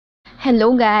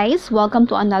Hello guys! Welcome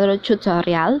to another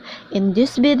tutorial. In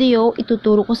this video,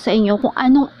 ituturo ko sa inyo kung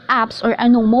anong apps or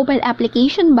anong mobile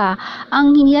application ba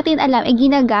ang hindi natin alam ay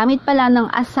ginagamit pala ng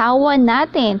asawa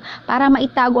natin para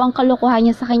maitago ang kalokohan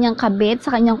niya sa kanyang kabit,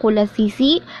 sa kanyang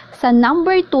kulasisi, sa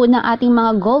number 2 ng ating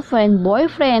mga girlfriend,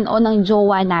 boyfriend o ng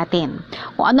jowa natin.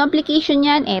 Kung ano application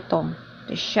yan, eto.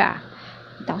 Ito siya.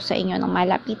 Ito ko sa inyo ng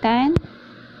malapitan.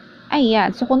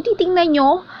 Ayan. So kung titingnan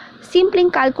nyo,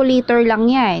 simpleng calculator lang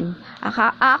yan.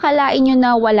 Akalain nyo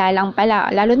na wala lang pala.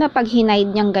 Lalo na pag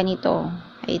hinide niyang ganito.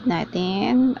 Hide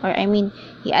natin. Or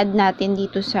i-add natin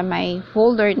dito sa my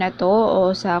folder na to o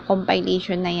sa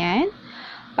compilation na yan.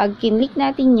 Pag kinlik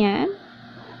natin yan,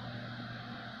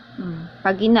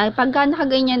 pag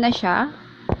nakaganyan na siya,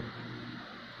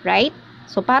 right?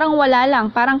 So, parang wala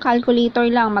lang. Parang calculator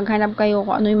lang. Maghanap kayo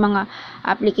kung ano yung mga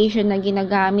application na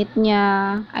ginagamit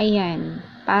niya. Ayan.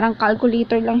 Parang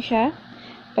calculator lang siya.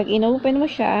 Pag inopen mo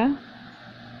siya,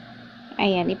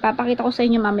 ayan, ipapakita ko sa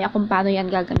inyo mamaya kung paano yan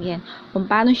gagamitin. Kung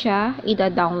paano siya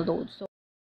i-download.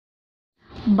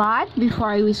 But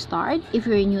before we start, if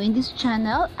you're new in this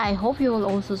channel, I hope you will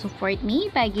also support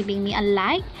me by giving me a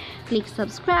like, click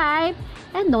subscribe,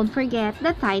 and don't forget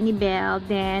the tiny bell.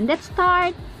 Then, let's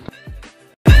start!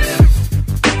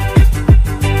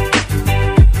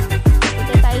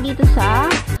 Punta tayo dito sa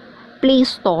Play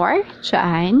Store.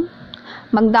 Diyan.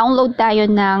 Mag-download tayo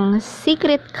ng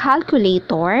Secret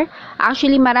Calculator.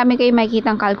 Actually, marami kayo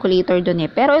makikitang calculator dun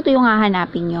eh. Pero ito yung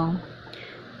hahanapin nyo.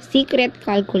 Secret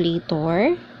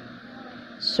Calculator.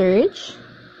 Search.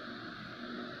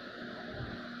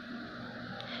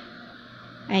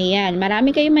 Ayan.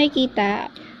 Marami kayo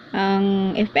makikita.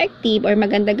 Ang effective or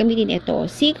maganda gamitin ito.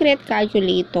 Secret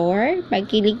Calculator.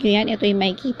 Pag-click nyo yan, ito yung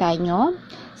makikita nyo.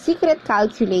 Secret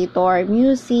Calculator.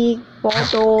 Music,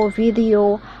 photo,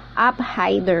 video, app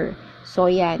hider. So,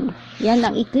 yan. Yan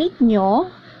ang i-click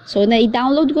nyo. So,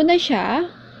 na-download ko na siya.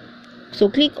 So,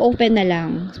 click open na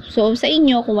lang. So, sa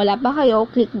inyo, kung wala pa kayo,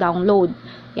 click download.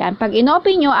 Yan. Pag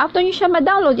in-open nyo, after nyo siya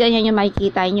ma-download, yan yung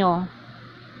makikita nyo.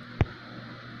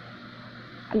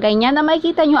 Ganyan na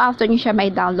makikita nyo after nyo siya may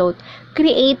download.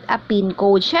 Create a PIN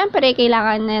code. Siyempre,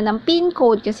 kailangan na ng PIN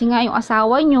code kasi nga yung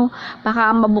asawa nyo,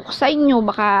 baka mabuksan nyo,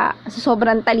 baka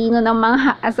sobrang talino ng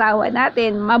mga asawa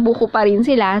natin, mabuko pa rin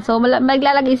sila. So,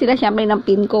 maglalagay sila siyempre ng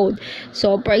PIN code.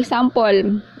 So, for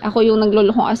example, ako yung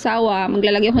naglolokong asawa,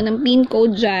 maglalagay ako ng PIN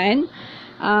code dyan.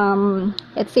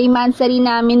 Let's say, mansari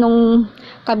namin nung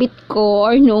kabit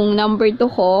ko or nung number 2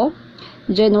 ko.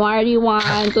 January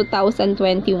 1,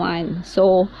 2021.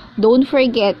 So, don't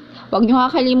forget, huwag nyo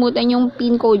kakalimutan yung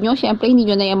PIN code nyo. Siyempre, hindi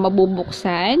nyo na yan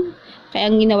mabubuksan. Kaya,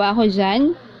 ang ginawa ko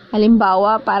dyan,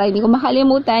 halimbawa, para hindi ko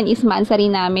makalimutan, is mansari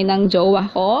namin ng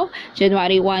jowa ko.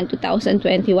 January 1,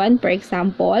 2021, for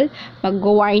example.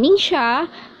 Mag-warning siya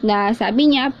na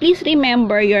sabi niya, please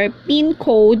remember your PIN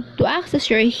code to access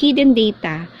your hidden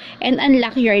data and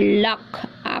unlock your lock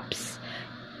apps.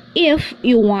 If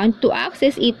you want to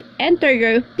access it, enter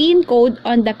your PIN code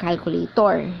on the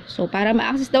calculator. So, para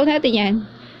ma-access daw natin yan,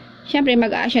 syempre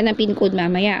mag-a-access siya ng PIN code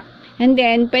mamaya. And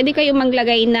then, pwede kayong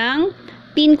maglagay ng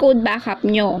PIN code backup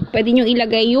nyo. Pwede nyo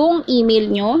ilagay yung email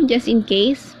nyo, just in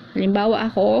case. Halimbawa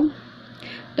ako,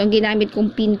 itong ginamit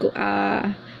kong PIN ko,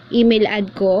 email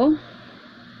ad ko.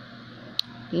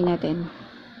 Tingnan natin.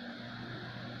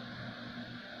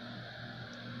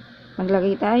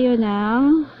 Maglagay tayo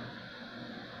ng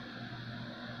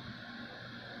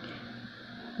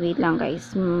wait lang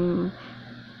guys.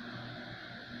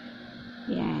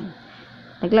 Yan.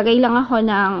 Naglagay lang ako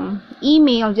ng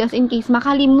email just in case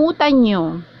makalimutan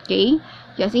nyo. Okay?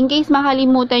 Just in case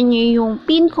makalimutan nyo yung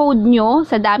PIN code nyo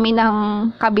sa dami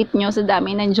ng kabit nyo, sa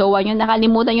dami ng jowa nyo.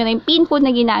 Nakalimutan nyo na yung PIN code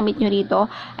na ginamit nyo rito.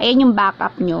 Ayan yung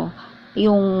backup nyo.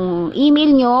 Yung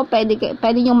email nyo,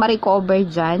 pwede nyo ma-recover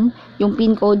dyan yung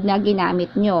PIN code na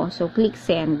ginamit nyo. So, click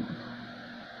send.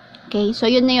 Okay, so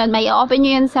yun na yun. May open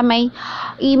nyo yan sa may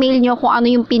email nyo kung ano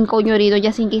yung PIN code nyo rito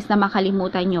just in case na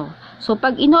makalimutan nyo. So,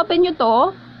 pag inopen nyo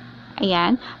to,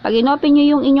 ayan, pag inopen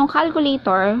nyo yung inyong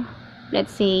calculator,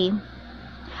 let's say,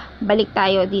 balik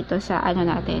tayo dito sa ano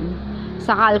natin,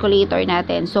 sa calculator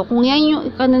natin. So, kung yan yung,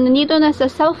 kung nandito na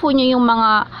sa cellphone nyo yung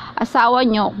mga asawa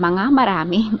nyo,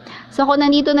 marami. So, kung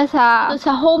nandito na sa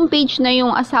homepage na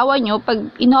yung asawa nyo, pag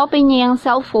inopen nyo yung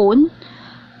cellphone,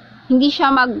 hindi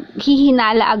siya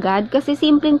maghihinala agad kasi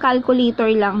simpleng calculator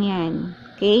lang yan.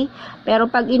 Okay? Pero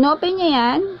pag inopen niya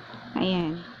yan,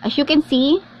 ayan. As you can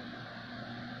see,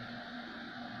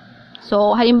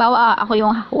 so, halimbawa, ako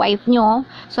yung wife nyo.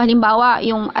 So, halimbawa,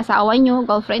 yung asawa nyo,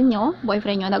 girlfriend nyo,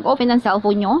 boyfriend nyo, nag-open ng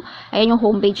cellphone nyo. Ayan yung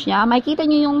homepage niya. Makikita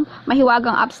nyo yung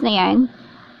mahiwagang apps na yan.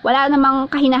 wala namang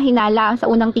kahinahinala sa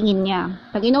unang tingin niya.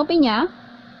 Pag inopen niya,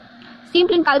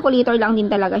 simpleng calculator lang din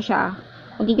talaga siya.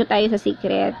 Continue tayo sa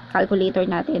secret calculator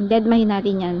natin. Deadmahin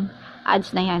natin yan.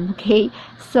 Ads na yan. Okay?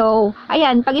 So,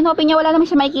 ayan. Pag inopen niya, wala naman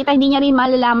siya makikita. Hindi niya rin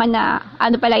malalaman na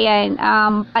ano pala yan,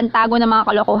 pantago ng mga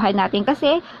kalokohan natin.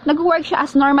 Kasi, nag-work siya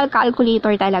as normal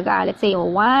calculator talaga. Let's say,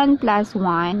 1 plus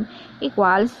 1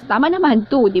 equals, tama naman,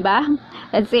 2, di ba?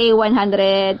 Let's say,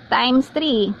 100 times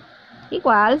 3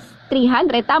 equals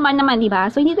 300. Tama naman, di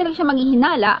ba? So, hindi talaga siya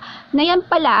maghihinala na yan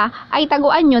pala ay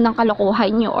taguan nyo ng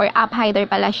kalokohan nyo or app hider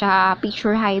pala siya,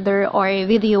 picture hider or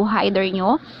video hider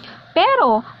nyo.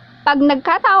 Pero, pag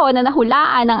nagkataon na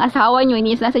nahulaan ng asawa nyo,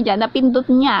 hindi niya sinasadya, napindot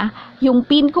niya yung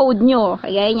pin code nyo.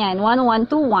 Kaya yan,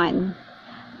 1121.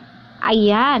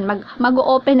 Ayan,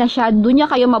 mag-open na siya. Doon niya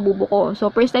kayo mabubuko. So,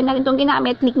 first time natin itong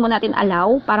ginamit, click mo natin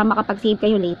allow para makapag-save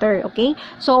kayo later. Okay?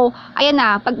 So, ayan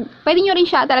na. Pwede nyo rin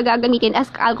siya talaga gamitin as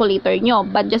calculator nyo.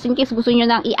 But just in case gusto nyo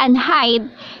nang i-unhide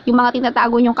yung mga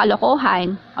tinatago nyong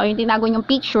kalokohan o yung tinago nyong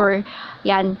picture,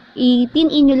 yan,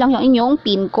 i-pin-in nyo lang yung inyong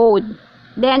pin code.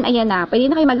 Then, ayan na, pwede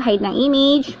na kayo mag-hide ng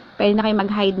image, pwede na kayo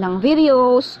mag-hide ng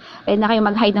videos, pwede na kayo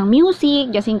mag-hide ng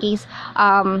music, just in case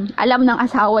alam ng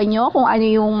asawa nyo kung ano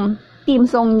yung theme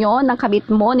song nyo ng kabit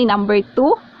mo ni number 2,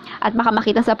 at baka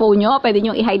makita sa phone nyo, pwede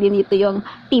nyo i-hide din dito yung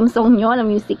theme song nyo, ng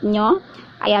music nyo.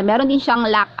 Ayan, meron din siyang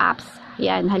lock apps.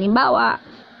 Ayan, halimbawa,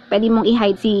 pwede mong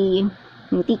i-hide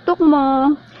yung TikTok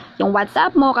mo, yung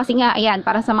WhatsApp mo, kasi nga, ayan,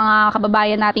 para sa mga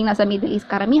kababayan nating nasa Middle East,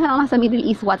 karamihan nasa Middle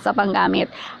East, WhatsApp ang gamit.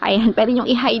 Ayan, pwede nyo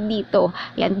i-hide dito.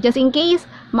 Ayan, just in case,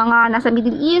 mga nasa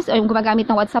Middle East, o yung gumagamit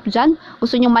ng WhatsApp dyan,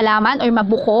 gusto nyo malaman or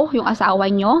mabuko yung asawa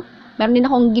nyo. Meron din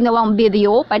akong ginawang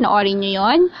video, panoorin nyo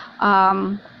yun.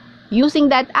 Using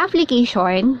that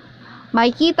application,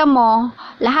 makikita mo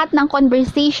lahat ng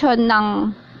conversation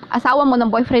ng asawa mo, ng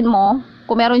boyfriend mo,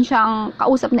 kung meron siyang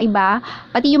kausap na iba,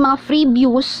 pati yung mga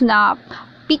freebies na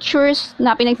pictures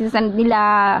na pinagsisend nila,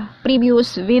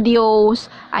 previous videos,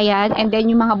 ayan, and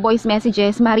then yung mga voice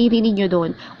messages, maririnig nyo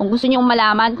doon. Kung gusto nyo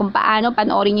malaman kung paano,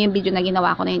 panoorin nyo yung video na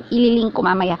ginawa ko na yun, ililink ko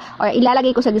mamaya, or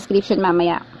ilalagay ko sa description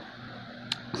mamaya.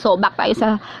 So, back tayo sa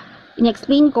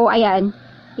in-explain ko, ayan,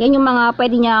 yan yung mga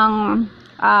pwede niyang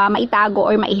maitago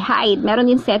or ma-hide.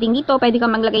 Meron din setting dito, pwede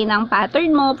kang maglagay ng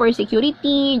pattern mo for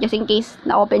security, just in case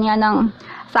na-open nga ng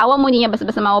asawa mo, hindi niya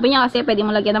basta-basta ma-open niya kasi pwede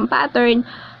mo lagyan ng pattern.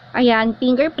 Ayan,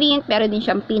 fingerprint, meron din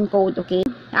siyang pin code, okay?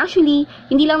 Actually,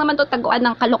 hindi lang naman to taguan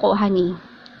ng kalokohan eh.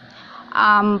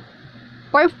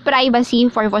 For privacy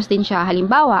purpose din siya.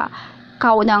 Halimbawa,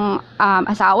 ikaw ng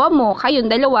asawa mo, kayong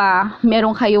dalawa,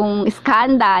 meron kayong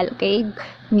scandal, okay?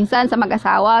 Minsan sa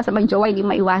mag-asawa, sa mag-jowa, hindi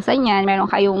maiwasan yan. Meron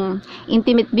kayong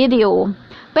intimate video.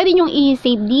 Pwede nyong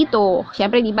i-save dito.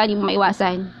 Siyempre, di ba, hindi mo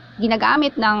maiwasan.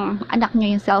 Ginagamit ng anak nyo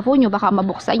yung cellphone nyo, baka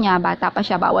mabuksan niya, bata pa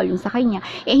siya, bawal yung sa kanya,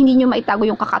 hindi nyo maitago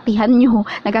yung kakatihan nyo,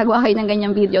 nagagawa kayo ng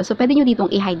ganyang video, so pwede nyo ditong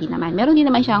i-hide din naman. Meron din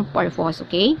naman siyang purpose,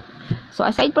 okay? So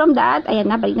aside from that, ayan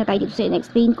na, balik na tayo dito sa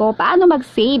in-explain ko, paano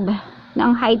mag-save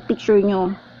ng hide picture nyo,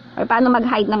 or paano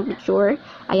mag-hide ng picture.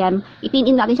 Ayan,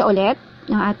 ipin-in natin siya ulit,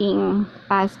 ng ating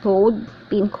passcode,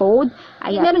 pin code.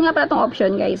 Ayan, meron nga pala itong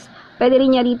option, guys. Pwede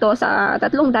rin niya dito sa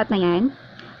tatlong dot na yan.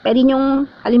 Pwede nyong,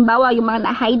 halimbawa, yung mga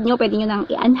na-hide nyo, pwede nyo nang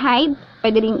i-unhide,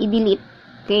 pwede rin i-delete.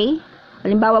 Okay?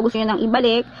 Halimbawa, gusto nyo nang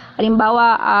ibalik.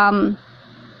 Halimbawa,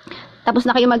 tapos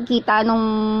na kayo magkita nung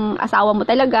asawa mo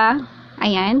talaga.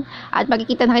 Ayan. At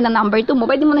magkikita na kayo ng number 2 mo,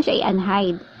 pwede mo na siya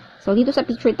i-unhide. So, dito sa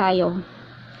picture tayo.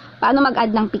 Paano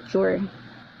mag-add ng picture?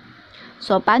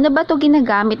 So, paano ba to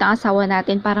ginagamit ang asawa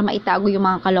natin para maitago yung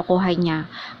mga kalokohan niya?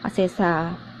 Kasi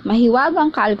sa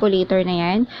mahiwagang calculator na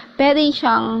yan, pwede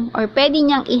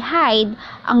niyang i-hide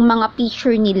ang mga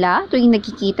picture nila tuwing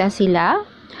nagkikita sila,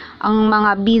 ang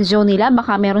mga video nila,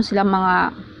 baka meron silang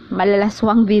mga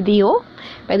malalaswang video,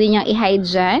 pwede niyang i-hide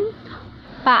dyan.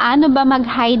 Paano ba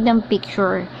mag-hide ng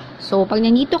picture? So, pag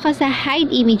nandito ka sa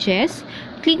hide images,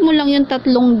 click mo lang yung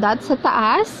tatlong dot sa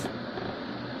taas.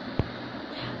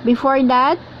 Before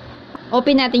that,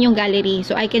 open natin yung gallery.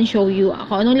 So, I can show you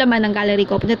kung anong laman ng gallery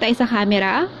ko. Punta tayo sa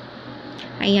camera.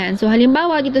 Ayan. So,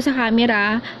 halimbawa, dito sa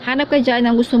camera, hanap ka dyan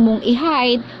ng gusto mong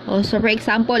i-hide. So, for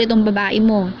example, itong babae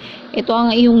mo. Ito ang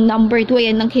iyong number 2.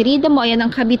 Ayan, ng kirida mo. Ayan, ang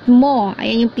kabit mo.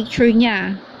 Ayan yung picture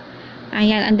niya.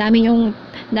 Ayan, ang dami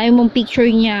mong picture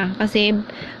niya. Kasi,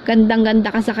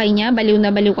 gandang-ganda ka sa kanya. Baliw na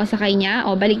baliw ka sa kanya.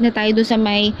 Balik na tayo doon sa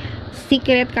may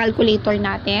secret calculator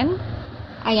natin.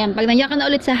 Ayan, pag nandiyan ka na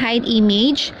ulit sa hide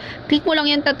image, click mo lang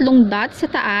yung tatlong dots sa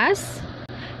taas.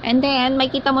 And then,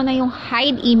 makikita mo na yung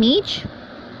hide image.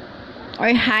 Or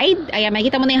hide. Ayan,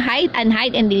 makikita mo na yung hide,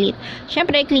 unhide, and delete.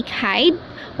 Siyempre, click hide.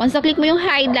 Once na-click mo yung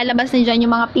hide, lalabas na dyan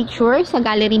yung mga picture sa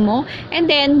gallery mo. And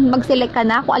then, mag-select ka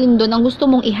na kung alin doon ang gusto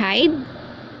mong i-hide.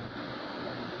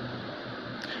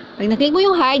 Pag na-click mo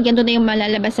yung hide, ganito na yung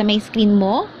malalabas sa may screen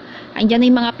mo. Andyan na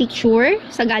yung mga picture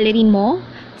sa gallery mo.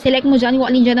 Select mo dyan kung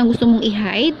alin dyan ang gusto mong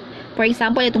i-hide. For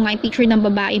example, ito nga yung picture ng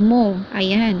babae mo.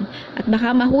 Ayan. At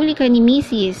baka mahuli ka ni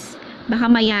Mrs. Baka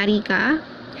mayari ka.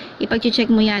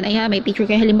 Ipag-check mo yan. Ayan, may picture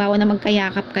kayo halimbawa na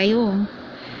magkayakap kayo.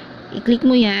 I-click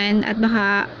mo yan at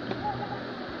baka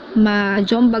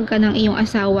ma-jombag ka ng iyong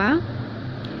asawa.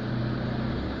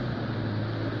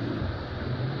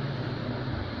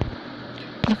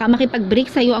 Baka makipag-break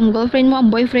sa'yo ang girlfriend mo,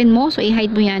 ang boyfriend mo. So,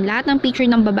 i-hide mo yan. Lahat ng picture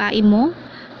ng babae mo.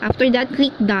 After that,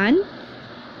 click done.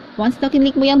 Once na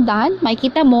click mo yung done,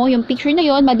 makikita mo yung picture na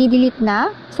yon madidelete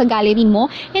na sa gallery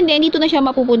mo. And then, dito na siya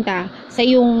mapupunta sa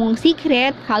yung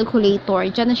secret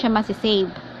calculator. Diyan na siya masisave.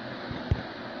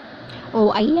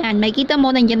 Oh, ayan. Makikita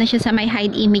mo, nandiyan na siya sa my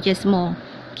hide images mo.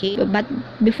 Okay? But,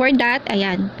 before that,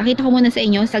 ayan. Pakita ko muna sa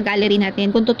inyo sa gallery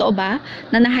natin kung totoo ba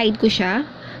na na-hide ko siya.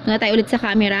 Muna tayo ulit sa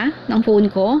camera ng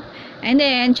phone ko. And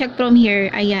then, check from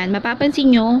here. Ayan.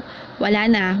 Mapapansin nyo,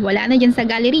 wala na. Wala na dyan sa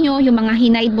gallery nyo yung mga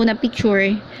hinide mo na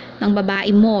picture ng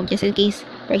babae mo. Just in case,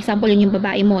 for example, yun yung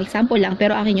babae mo. Example lang,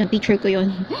 pero akin yun, picture ko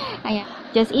yun. Ayan.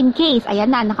 Just in case,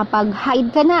 ayan na,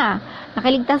 nakapag-hide ka na.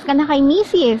 Nakaligtas ka na kay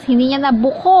Mrs. Hindi niya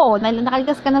nabuko.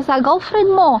 Nakaligtas ka na sa girlfriend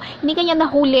mo. Hindi ka niya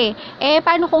nahuli. Eh,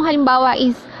 paano kung halimbawa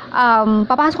is,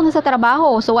 papasok na sa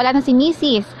trabaho, so wala na si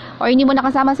Mrs. Or hindi mo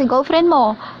nakasama si girlfriend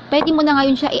mo. Pwede mo na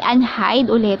ngayon siya i-unhide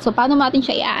ulit. So, paano natin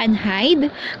siya i-unhide?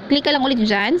 Click ka lang ulit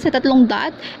dyan sa tatlong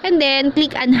dot. And then,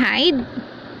 click unhide.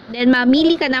 Then,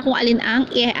 mamili ka na kung alin ang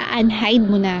i-unhide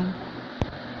mo na.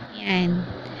 Yan.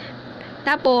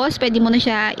 Tapos, pwede mo na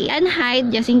siya i-unhide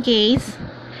just in case.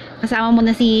 Kasama mo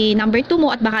na si number 2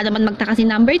 mo at baka naman magtaka si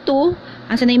number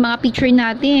 2. Asa na yung mga picture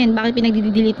natin? Bakit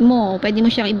pinag-delete mo? Pwede mo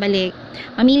siyang ibalik.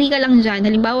 Mamili ka lang dyan.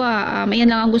 Halimbawa,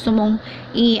 ayan lang ang gusto mong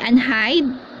i-unhide.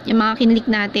 Yung mga kinlik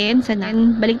natin.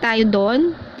 Balik tayo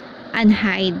doon.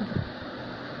 Unhide.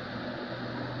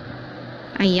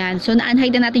 Ayan. So,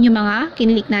 na-unhide na natin yung mga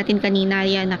kinlik natin kanina.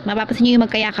 Ayan. Mapapansin nyo yung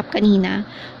magkayakap kanina.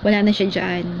 Wala na siya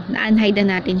dyan. Na-unhide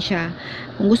na natin siya.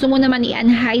 Kung gusto mo naman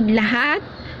i-unhide lahat,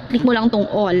 click mo lang tong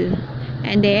all.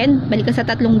 And then, balik ka sa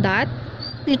tatlong dot.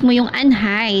 Click mo yung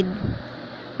unhide.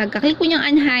 Pagka-click mo yung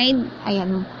unhide,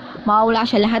 ayan, mawawala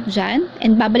siya lahat dyan.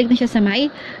 And babalik na siya sa my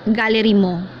gallery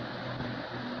mo.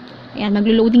 Ayan,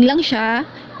 maglo-loading lang siya.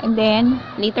 And then,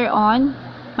 later on,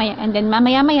 and then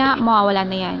mamaya-maya, mawawala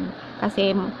na yan.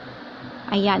 Kasi,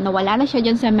 ayan, nawala na siya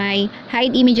dyan sa my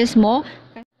hide images mo.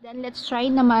 Then, let's try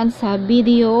naman sa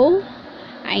video.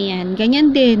 Ayan,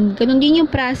 ganyan din. Ganun din yung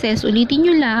process. Ulitin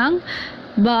nyo lang.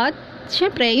 But,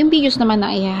 syempre, yung videos naman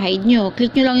na i-hide nyo.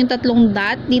 Click nyo lang yung tatlong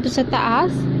dot dito sa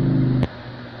taas.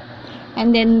 And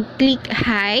then, click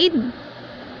hide.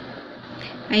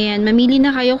 Ayan, mamili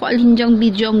na kayo kung alin dyang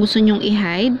video ang gusto nyong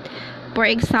i-hide. For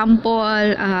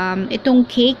example, itong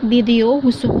cake video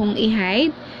gusto kong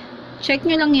i-hide. Check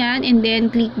nyo lang yan and then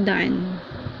click done.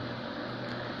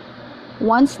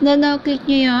 Once na na-click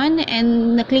nyo yan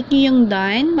and na-click nyo yung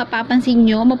done, mapapansin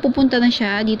nyo, mapupunta na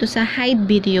siya dito sa hide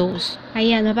videos.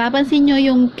 Ayan, mapapansin nyo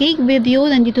yung cake video,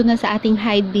 nandito na sa ating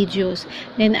hide videos.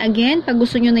 Then again, pag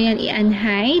gusto nyo na yan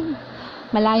i-unhide,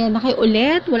 malaya na kayo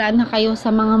ulit, wala na kayo sa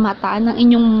mga mata ng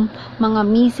inyong mga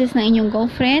misis, ng inyong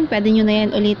girlfriend, pwede nyo na yan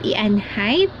ulit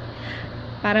i-unhide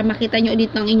para makita nyo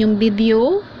ulit ng inyong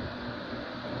video.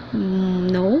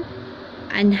 No.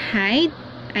 Unhide.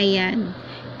 Ayan.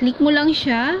 Click mo lang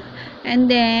siya and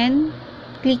then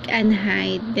click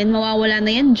unhide. Then mawawala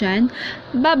na yan dyan.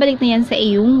 Babalik na yan sa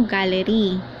iyong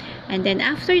gallery. And then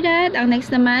after that, ang next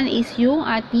naman is yung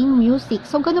ating music.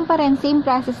 So ganun pa rin, same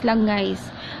process lang guys.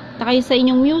 Punta kayo sa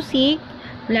inyong music,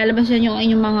 lalabas yan yung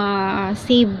inyong mga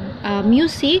save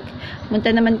music. Punta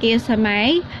naman kayo sa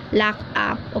may lock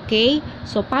app. Okay?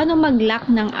 So paano mag-lock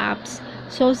ng apps?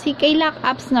 So si kay lock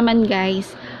apps naman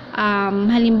guys,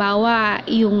 halimbawa,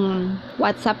 yung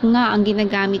WhatsApp nga ang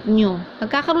ginagamit nyo.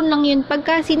 Magkakaroon lang yun.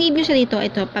 Pagka sinave siya dito,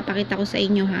 ito, papakita ko sa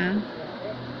inyo, ha.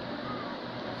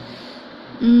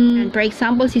 For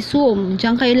example, si Zoom.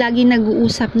 Diyan kayo lagi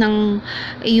nag-uusap ng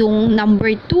yung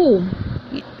number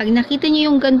 2. Pag nakita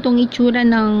nyo yung gantong itsura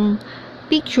ng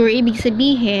picture, ibig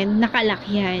sabihin, nakalock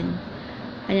yan.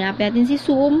 Hanapin natin si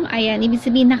Zoom. Ayan, ibig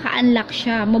sabihin naka-unlock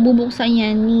siya. Mabubuksan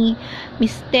yan ni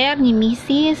Mr., ni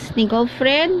Mrs., ni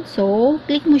girlfriend. So,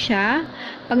 click mo siya.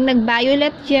 Pag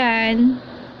nag-violet dyan,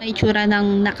 may itsura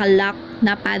ng naka-lock,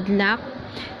 na padlock.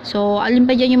 So, alin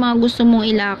pa dyan yung mga gusto mong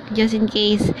i-lock? Just in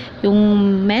case, yung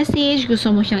message,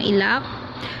 gusto mo siyang i-lock.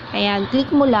 Ayan,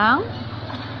 click mo lang.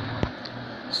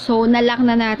 So, nalock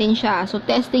na natin siya. So,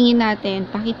 testingin natin.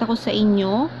 Pakita ko sa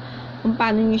inyo kung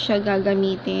paano nyo siya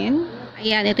gagamitin.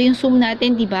 Ayan, ito yung Zoom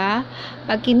natin, di ba?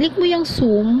 Pag kinlik mo yung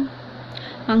Zoom,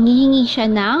 manghihingi siya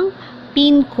ng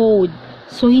PIN code.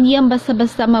 So, hindi yan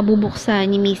basta-basta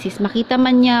mabubuksan ni Mrs. Makita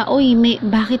man niya, oy,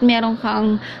 bakit meron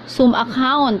kang Zoom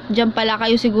account? Diyan pala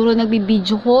kayo siguro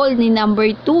nagbi-video call ni number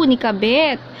 2 ni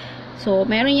Kabet. So,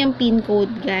 meron yung PIN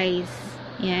code, guys.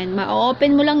 Yan,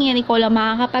 ma-open mo lang yan. Ikaw lang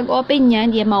makakapag-open yan.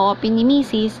 Hindi yan ma-open ni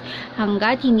Mrs.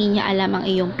 hanggat hindi niya alam ang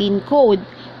iyong PIN code.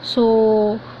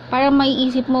 So, parang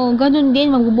maiisip mo, ganun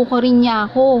din, magbubuko rin niya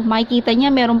ako. Makikita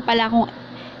niya, meron pala akong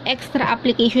extra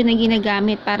application na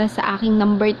ginagamit para sa aking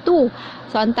number 2.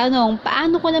 So, ang tanong,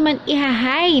 paano ko naman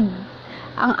i-hide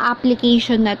ang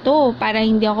application na to para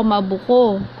hindi ako mabuko?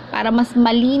 Para mas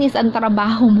malinis ang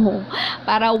trabaho mo.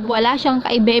 Para wala siyang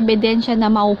kaibebidensya na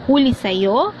mahuhuli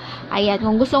sa'yo. Ayan,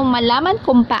 kung gusto mong malaman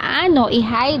kung paano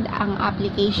i-hide ang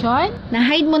application,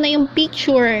 na-hide mo na yung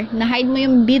picture, na-hide mo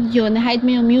yung video, na-hide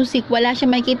mo yung music, wala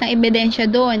siyang makikita ng ebidensya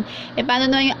doon. E paano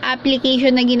na yung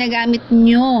application na ginagamit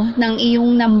nyo ng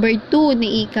iyong number 2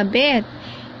 ni Ikabet?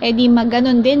 E di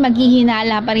maganon din,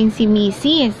 maghihinala pa rin si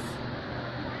Mrs.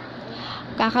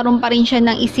 Kakaroon pa rin siya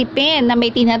ng isipin na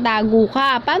may tinatago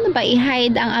ka. Paano ba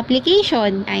i-hide ang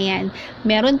application? Ayan.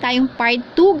 Meron tayong part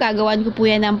 2. Gagawan ko po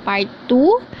yan ng part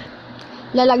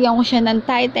 2. Lalagyan ko siya ng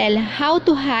title, How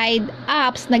to Hide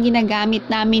Apps na ginagamit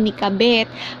namin ni Kabet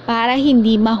para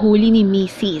hindi mahuli ni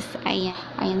Mrs. Ayan.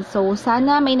 Ayan. So,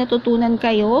 sana may natutunan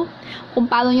kayo kung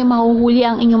paano nyo mahuhuli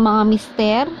ang inyong mga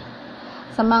mister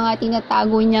sa mga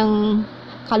tinatago niyang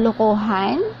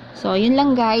kalokohan. So, yun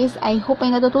lang guys. I hope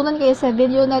ay natutunan kayo sa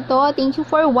video na to. Thank you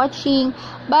for watching.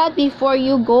 But before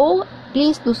you go,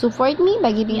 please do support me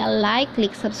by giving a like,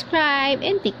 click subscribe,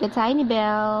 and click the tiny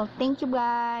bell. Thank you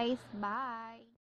guys. Bye!